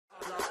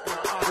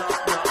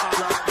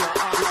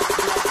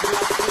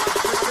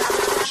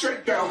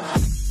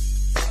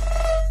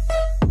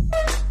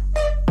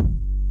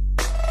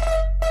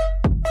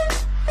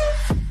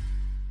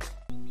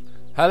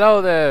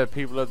Hello there,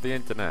 people of the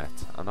internet,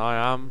 and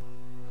I am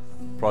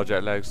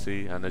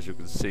ProjectLegacy, and as you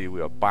can see, we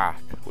are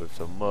back with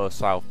some more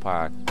South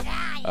Park.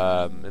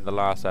 In the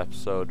last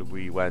episode,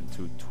 we went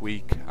to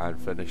Tweak and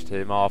finished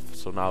him off,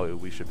 so now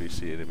we should be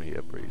seeing him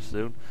here pretty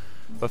soon.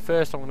 But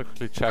first, I'm gonna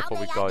quickly check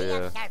what we got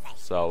here.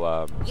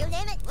 So,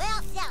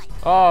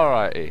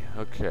 alrighty,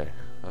 okay,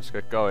 let's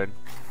get going.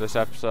 This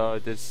episode, I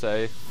did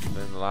say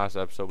in the last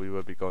episode we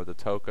would be going to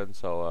Token,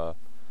 so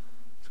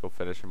let's go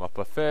finish him up.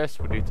 But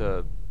first, we need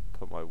to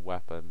put my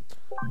weapon.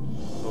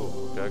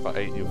 Oh, okay, I got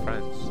 8 new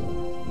friends.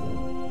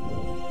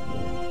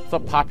 So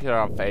popular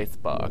on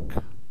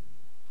Facebook.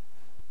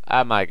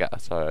 Oh my god,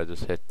 sorry, I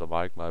just hit the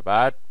mic, my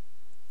bad.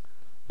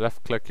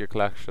 Left click your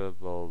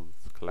collectible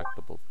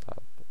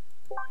tab.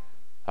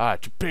 Ah,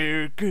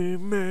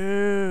 Jamaican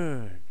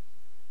man.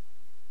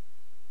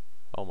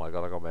 Oh my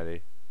god, I got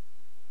many.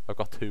 I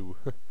got 2.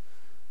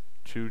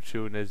 Choo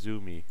Choo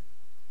Nezumi.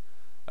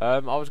 I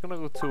was gonna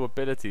go to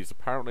abilities.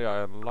 Apparently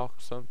I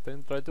unlocked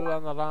something. Did I do that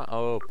on the last?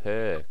 Oh,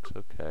 perks.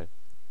 Okay.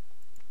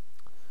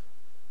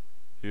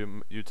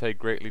 You take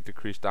greatly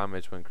decreased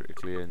damage when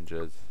critically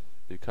injured.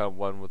 Become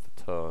one with the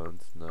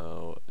taunts.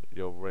 No.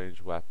 Your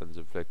ranged weapons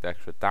inflict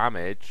extra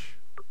damage.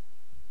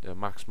 Your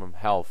maximum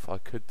health. I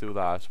could do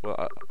that as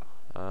well.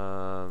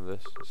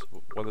 This is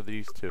one of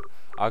these two.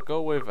 I'll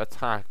go with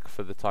attack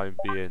for the time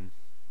being.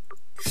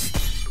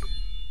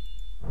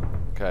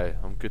 Okay,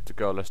 I'm good to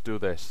go. Let's do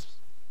this.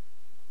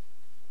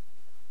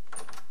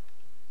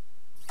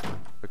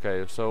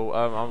 Okay, so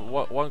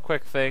one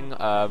quick thing.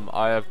 I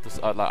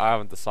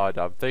haven't decided.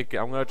 I'm thinking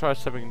I'm gonna try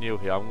something new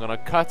here. I'm gonna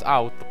cut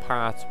out the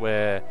parts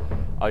where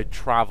I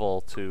travel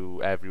to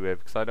everywhere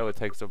because I know it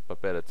takes up a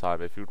bit of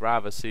time. If you'd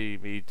rather see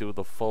me do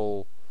the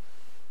full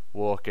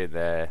walk in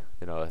there,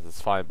 you know,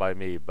 it's fine by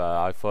me. But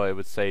I thought it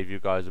would save you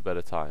guys a bit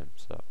of time.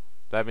 So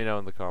let me know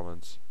in the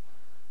comments.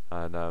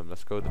 And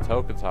let's go to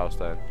Token's house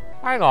then.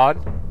 Hang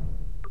on,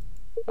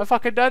 I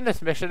fucking done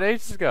this mission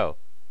ages ago.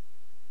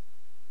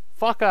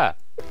 Fucker.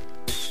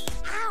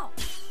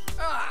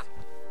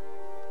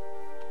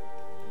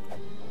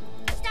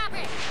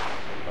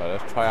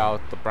 Let's try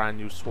out the brand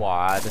new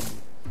sword.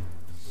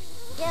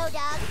 Yo,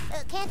 dog,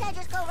 can't I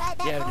just go right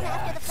back home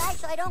after the flight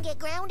so I don't get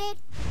grounded?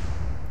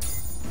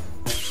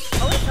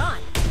 Oh, it's on.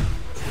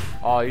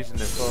 Oh, he's an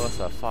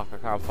enforcer. Fuck, I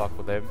can't fuck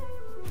with him.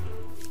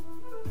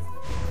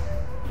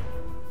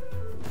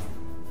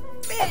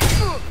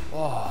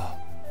 Oh,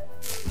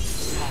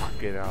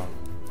 fucking hell.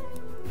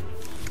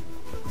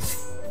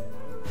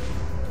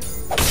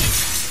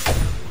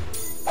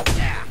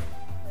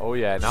 Oh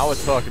yeah, now we're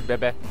talking,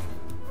 baby.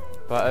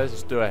 Butters,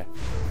 let's do it.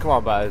 Come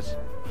on, Butters.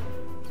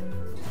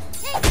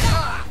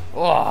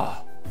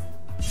 Oh.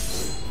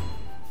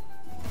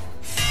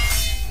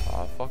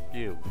 Oh, fuck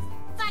you.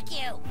 Fuck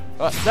you.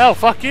 No,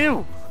 fuck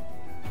you.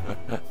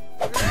 I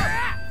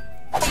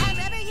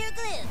rubber your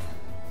glue.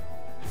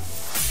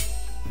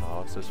 Oh,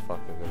 what's this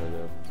fucking gonna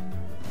do?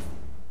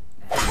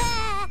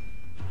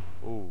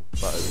 Ooh,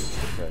 Butters.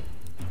 Okay.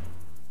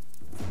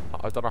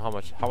 I don't know how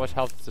much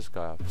health does this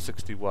guy have?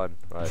 61.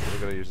 Right, we're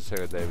gonna use this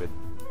here, David.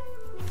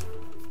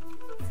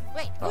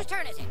 Wait, whose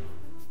turn is it?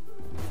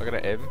 Look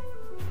at him.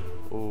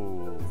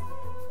 Ooh.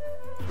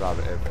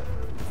 Rabbit him.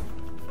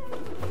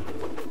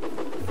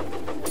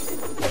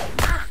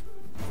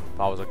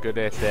 That was a good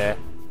hit there.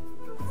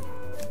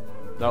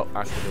 No,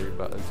 actually,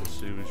 but as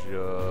soon as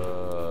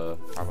your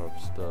hammer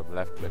stub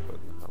left click on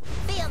the hammer.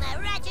 Feel my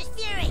righteous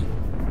fury!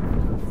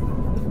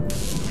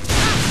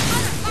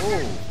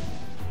 Ooh.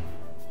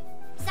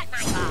 Suck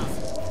my balls!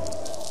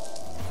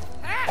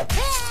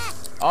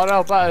 Oh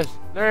no, Butters!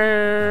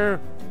 No!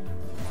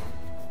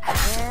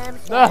 I'm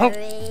No!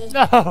 sorry.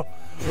 No!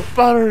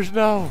 Butters,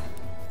 no!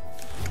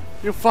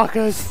 You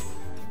fuckers!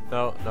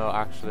 No,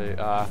 actually,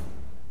 I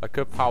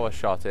could power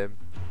shot him.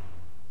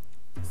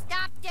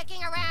 Stop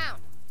dicking around!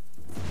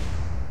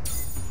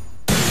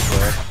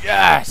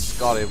 Yes!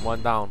 Got him,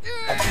 1 down.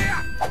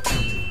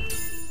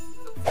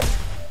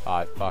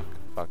 Alright, fuck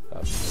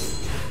that.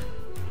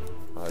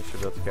 I should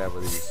be able to get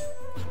with these.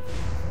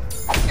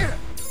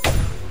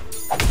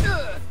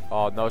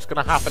 Oh no, it's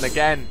gonna happen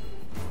again!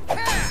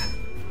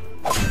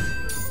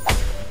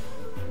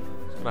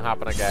 It's gonna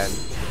happen again.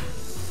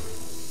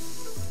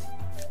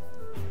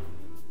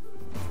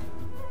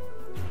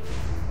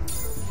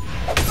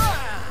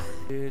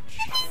 Bitch.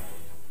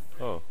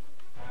 Oh.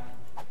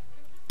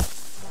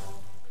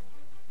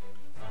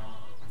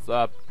 What's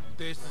up?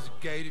 This is a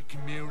gated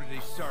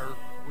community, sir.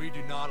 We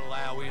do not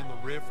allow in the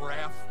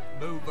riffraff.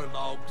 Move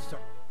along, sir.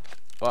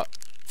 What?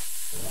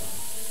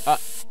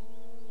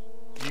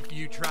 If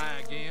you try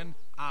again,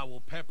 I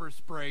will pepper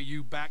spray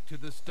you back to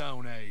the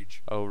Stone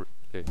Age. Oh,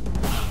 okay.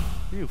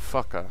 You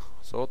fucker.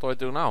 So what do I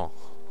do now?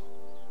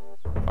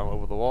 Climb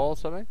over the wall or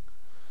something?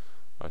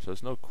 Right, so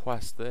there's no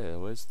quest there.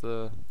 Where's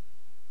the...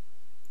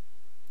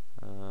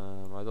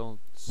 I don't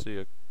see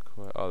a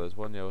quest. Oh, there's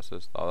one here. What's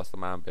this? Oh, that's the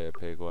man bear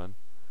pig one.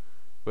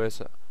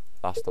 Where's it?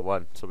 That's the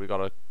one. So we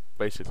gotta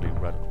basically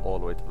run all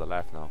the way to the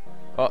left now.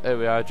 Oh, here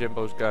we are.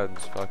 Jimbo's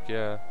guns. Fuck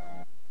yeah.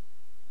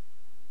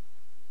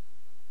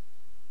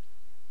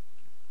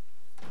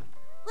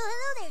 Well,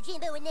 hello there,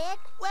 Jimbo and Ned.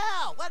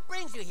 Well, what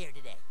brings you here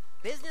today?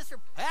 Business or...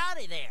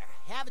 Howdy there.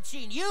 Haven't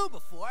seen you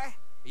before.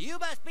 You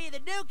must be the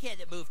new kid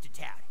that moved to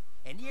town.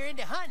 And you're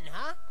into hunting,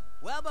 huh?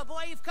 Well, my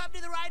boy, you've come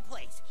to the right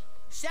place.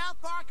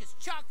 South Park is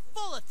chock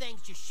full of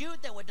things to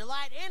shoot that would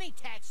delight any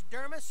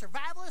taxidermist,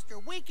 survivalist, or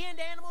weekend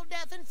animal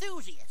death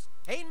enthusiast.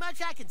 Ain't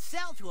much I can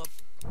sell to him.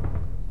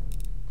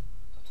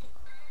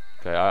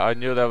 Okay, I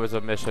knew there was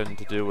a mission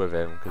to do with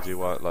him because he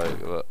want like.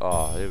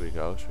 Oh, here we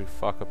go. Should we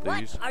fuck up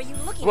these? What are you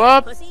looking What?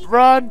 at, pussy?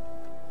 Run!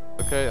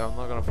 Okay, I'm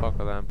not gonna fuck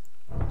with them.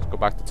 Let's go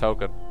back to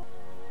Token.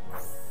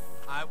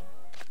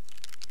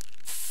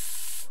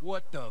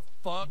 What the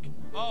fuck?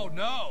 Oh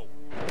no!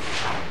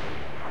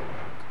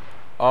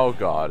 Oh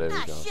god, here we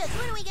Ah, go. shucks,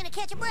 when are we gonna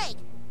catch a break?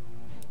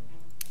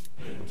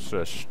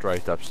 Just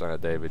straight up son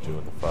of David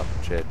doing the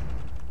fucking shit.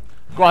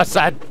 Go on,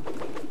 son!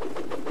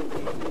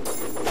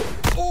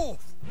 Oh!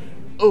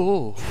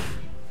 Ooh.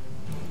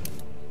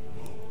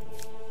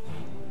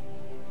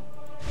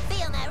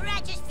 Feel my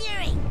righteous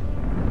fury.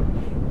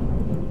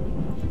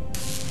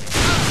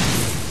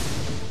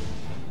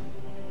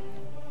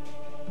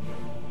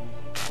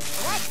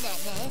 Well, that's not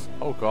nice.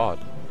 Oh god.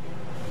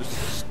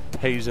 Just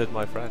tasered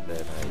my friend there,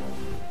 mate.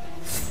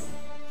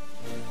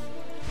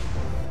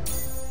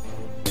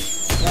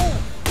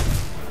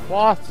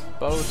 What?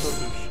 Bows of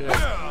shit.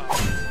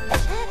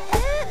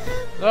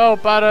 No,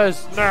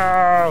 Butters!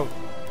 No!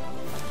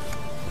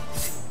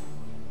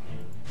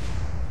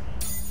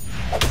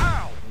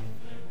 Ow!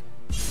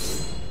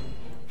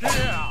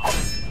 Yeah!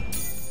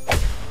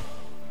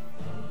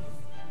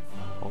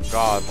 Oh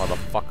god,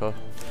 motherfucker.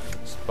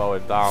 Just bow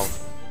him down.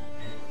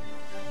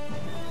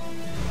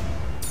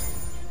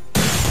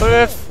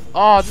 Cliff!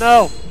 Oh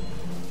no!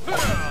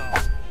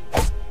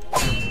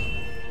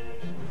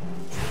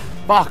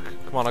 Fuck!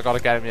 Come on, I gotta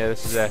get him here,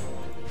 this is it.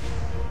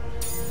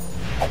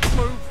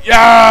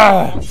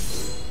 Yeah!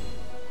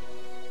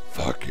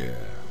 Fuck yeah.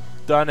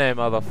 Done it,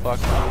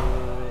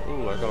 motherfucker.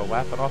 Ooh, I got a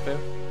weapon off him.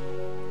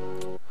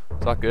 Is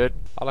that good?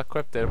 I'll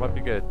equip it, it might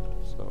be good.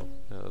 So,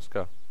 yeah, let's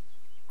go.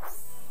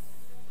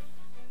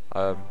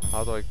 How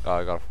do I... Oh,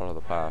 I gotta follow the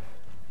path.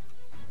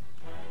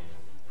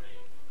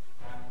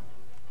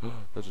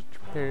 There's a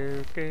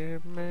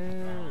chicken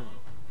man.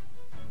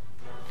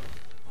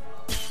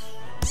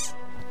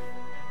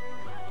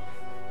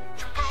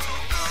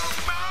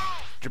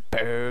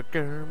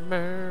 Burger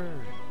man.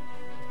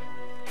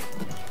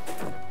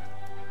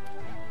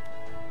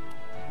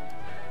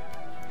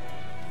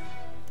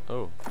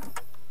 Oh.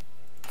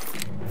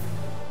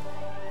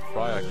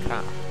 Fry a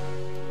cat.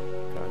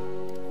 Okay.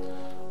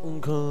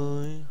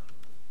 Okay.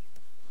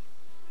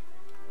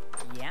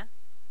 Yeah?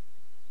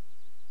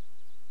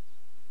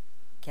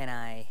 Can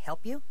I help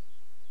you?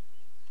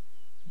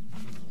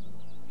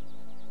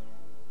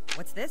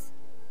 What's this?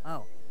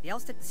 Oh, the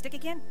elves took the stick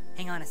again?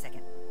 Hang on a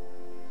second.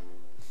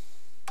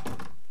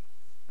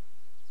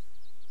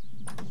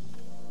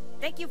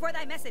 Thank you for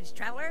thy message,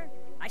 traveler.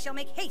 I shall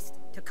make haste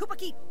to Koopa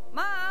Keep.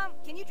 Mom,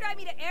 can you drive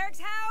me to Eric's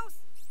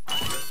house?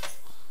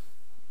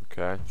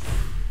 Okay.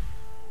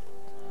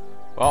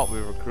 Well,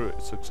 we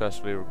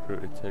successfully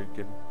recruited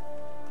Taken.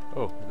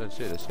 Oh, I didn't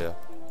see this here.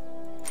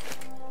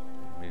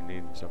 Me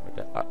needing something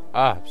like that.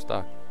 I'm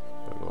stuck.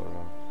 Gotta go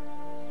around.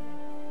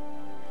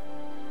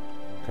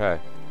 Okay.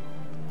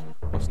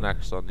 What's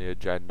next on the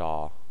agenda?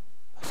 I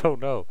don't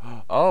know.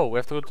 Oh, we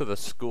have to go to the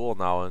school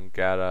now and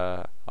get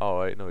a. Oh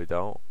wait, no, we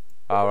don't.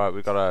 All right,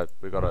 we gotta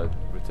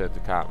return to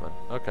Cartman.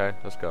 Okay,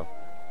 let's go.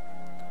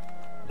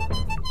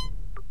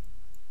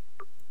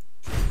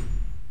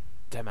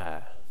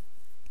 Demo.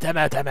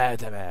 Well,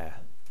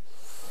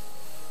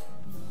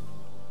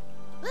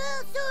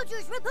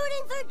 soldiers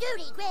reporting for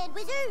duty, Grand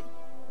Wizard.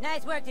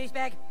 Nice work,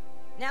 douchebag.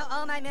 Now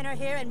all my men are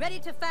here and ready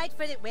to fight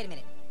for the... Wait a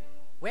minute.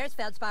 Where's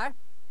Feldspar?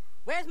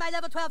 Where's my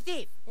level 12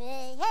 thief?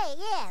 Hey,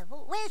 yeah,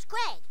 where's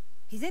Craig?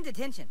 He's in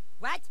detention.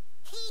 What?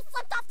 He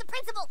flipped off the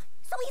principal,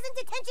 so he's in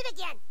detention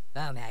again.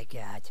 Oh my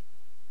god.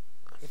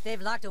 If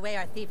they've locked away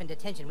our thief in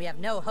detention, we have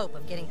no hope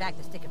of getting back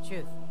the Stick of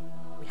Truth.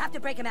 We have to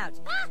break him out.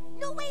 Ah,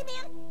 no way,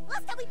 man.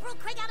 Last time we broke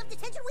Craig out of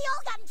detention, we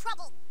all got in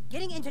trouble.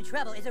 Getting into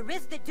trouble is a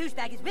risk that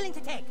douchebag is willing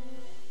to take.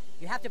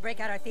 You have to break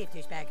out our thief,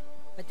 douchebag.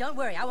 But don't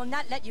worry, I will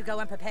not let you go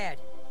unprepared.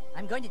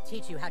 I'm going to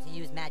teach you how to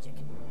use magic.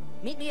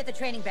 Meet me at the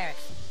training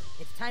barracks.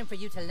 It's time for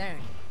you to learn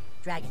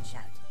Dragon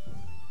Shout.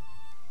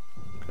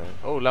 Okay.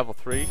 Oh, level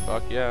 3.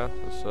 Fuck yeah.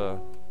 Let's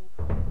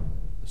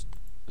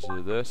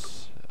do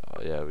this.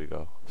 Oh, yeah, we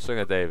go. Sing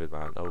a David,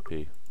 man. OP.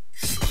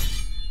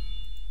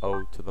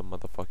 O to the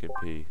motherfucking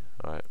P.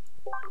 Alright.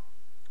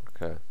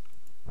 Okay.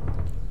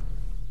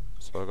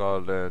 So I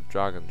gotta learn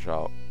Dragon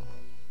Shout.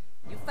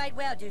 You fight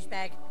well,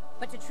 douchebag.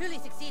 But to truly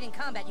succeed in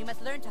combat, you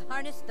must learn to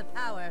harness the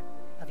power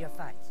of your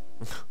farts.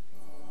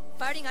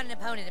 Farting on an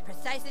opponent at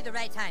precisely the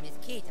right time is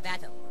key to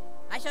battle.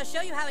 I shall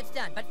show you how it's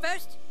done, but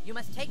first, you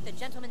must take the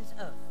gentleman's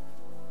oath.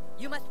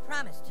 You must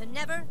promise to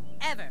never,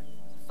 ever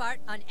fart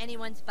on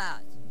anyone's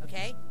balls,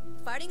 okay?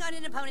 Farting on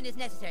an opponent is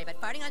necessary,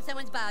 but farting on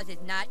someone's balls is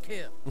not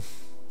cool.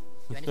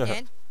 You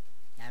understand?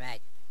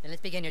 Alright, then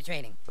let's begin your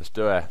training. Let's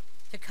do it.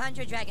 To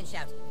conjure Dragon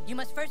Shout, you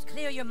must first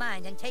clear your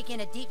mind and take in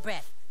a deep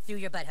breath through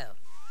your butthole.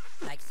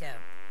 Like so.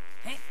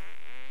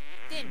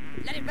 Then,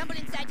 let it rumble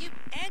inside you,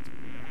 and...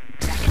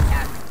 Dragon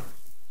Shout!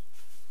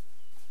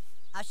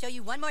 I'll show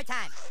you one more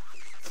time.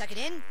 Suck it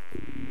in.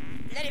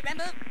 Let it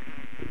rumble.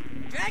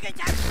 Dragon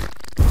Shout!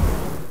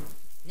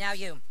 Now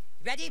you.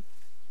 Ready?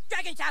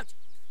 Dragon Shout!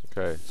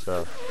 Okay,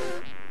 so...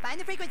 Find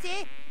the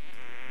frequency.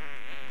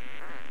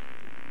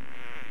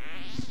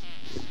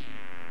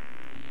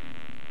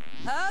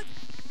 Hold.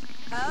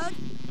 Hold.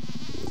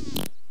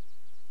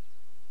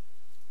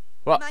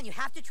 What? Come on, you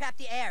have to trap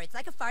the air. It's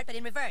like a fart, but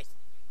in reverse.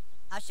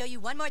 I'll show you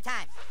one more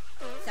time.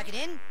 Suck it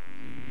in.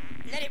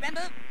 Let it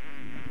rumble.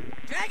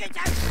 Dragon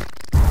Shout!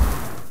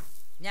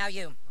 Now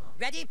you.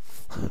 Ready?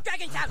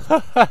 Dragon Shout!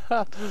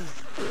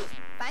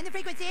 Find the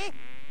frequency.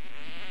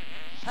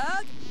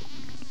 Hold.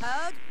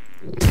 Hold.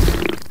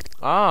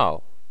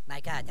 Oh. My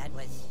God, that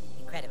was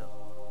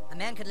incredible. A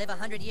man could live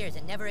 100 years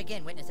and never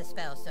again witness a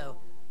spell so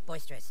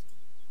boisterous.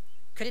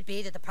 Could it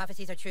be that the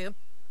prophecies are true?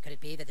 Could it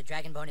be that the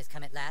Dragonborn has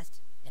come at last,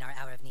 in our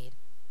hour of need?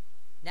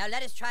 Now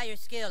let us try your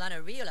skill on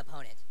a real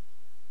opponent.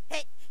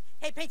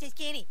 Hey, Princess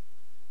Kenny.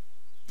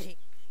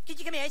 Could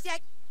you come here a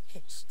sec?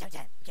 Shh, don't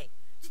tell him. Okay,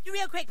 just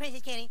real quick,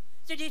 Princess Kenny.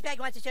 Sir Douchebag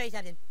wants to show you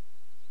something.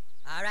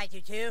 All right, you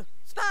two,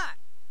 spar!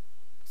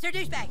 Sir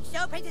Douchebag,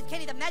 show Princess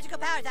Kenny the magical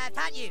powers I have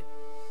taught you.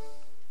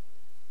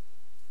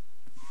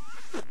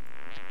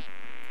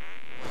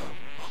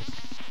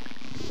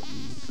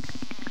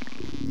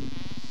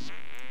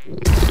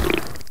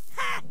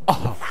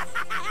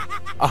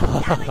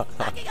 That was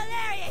fucking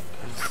hilarious!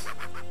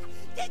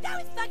 That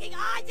was fucking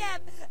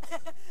awesome!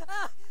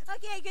 Oh,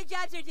 okay, good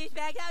job, Sir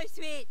Douchebag. That was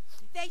sweet.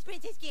 Thanks,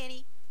 Princess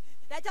Kenny.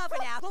 That's all for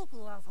now.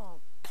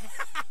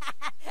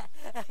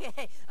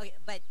 Okay,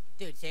 but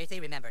dude, seriously,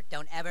 remember,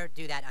 don't ever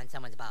do that on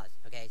someone's balls.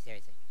 Okay,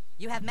 seriously.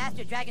 You have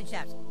mastered Dragon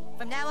Shouts.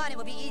 From now on, it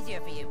will be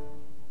easier for you.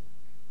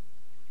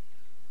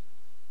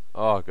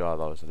 Oh god,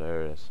 that was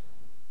hilarious.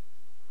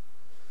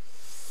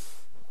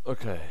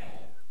 Okay.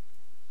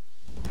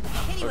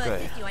 Kenny will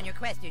assist you on your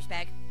quest,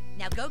 douchebag.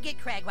 Now go get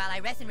Craig while I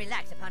rest and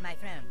relax upon my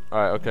throne.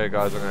 Alright, okay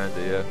guys, I'm gonna end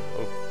it here.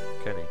 Oh,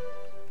 Kenny.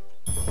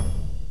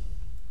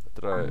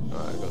 Did I... Alright,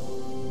 good.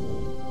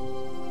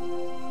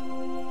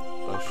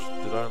 Oh,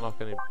 did I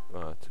unlock any...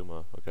 two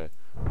more, okay.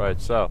 Right,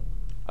 so...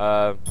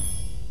 yeah,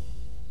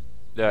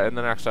 in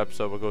the next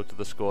episode we'll go to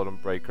the school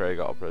and break Craig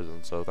out of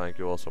prison, so thank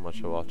you all so much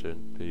for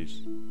watching.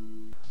 Peace.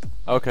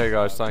 Okay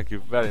guys, thank you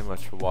very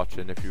much for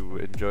watching. If you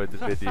enjoyed the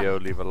video,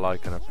 leave a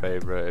like and a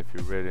favourite. If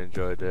you really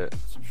enjoyed it,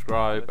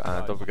 subscribe,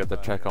 and don't forget to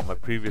check out my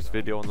previous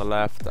video on the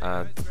left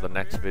and the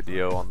next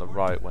video on the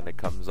right when it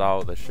comes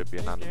out. There should be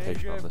an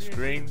annotation on the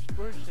screen.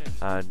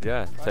 And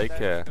yeah, take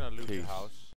care. Peace.